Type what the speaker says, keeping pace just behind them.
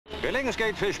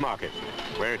Billingsgate Fish Market,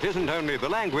 where it isn't only the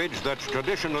language that's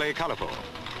traditionally colourful.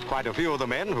 Quite a few of the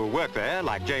men who work there,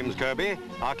 like James Kirby,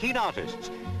 are keen artists.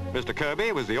 Mr.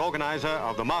 Kirby was the organiser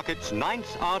of the market's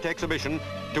 9th art exhibition,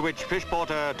 to which fish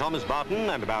porter Thomas Barton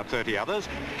and about 30 others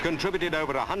contributed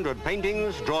over 100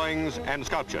 paintings, drawings and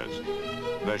sculptures.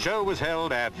 The show was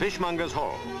held at Fishmongers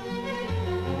Hall.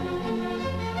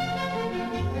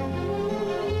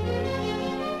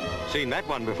 Seen that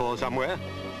one before somewhere.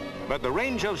 But the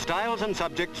range of styles and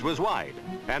subjects was wide,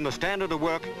 and the standard of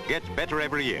work gets better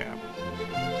every year.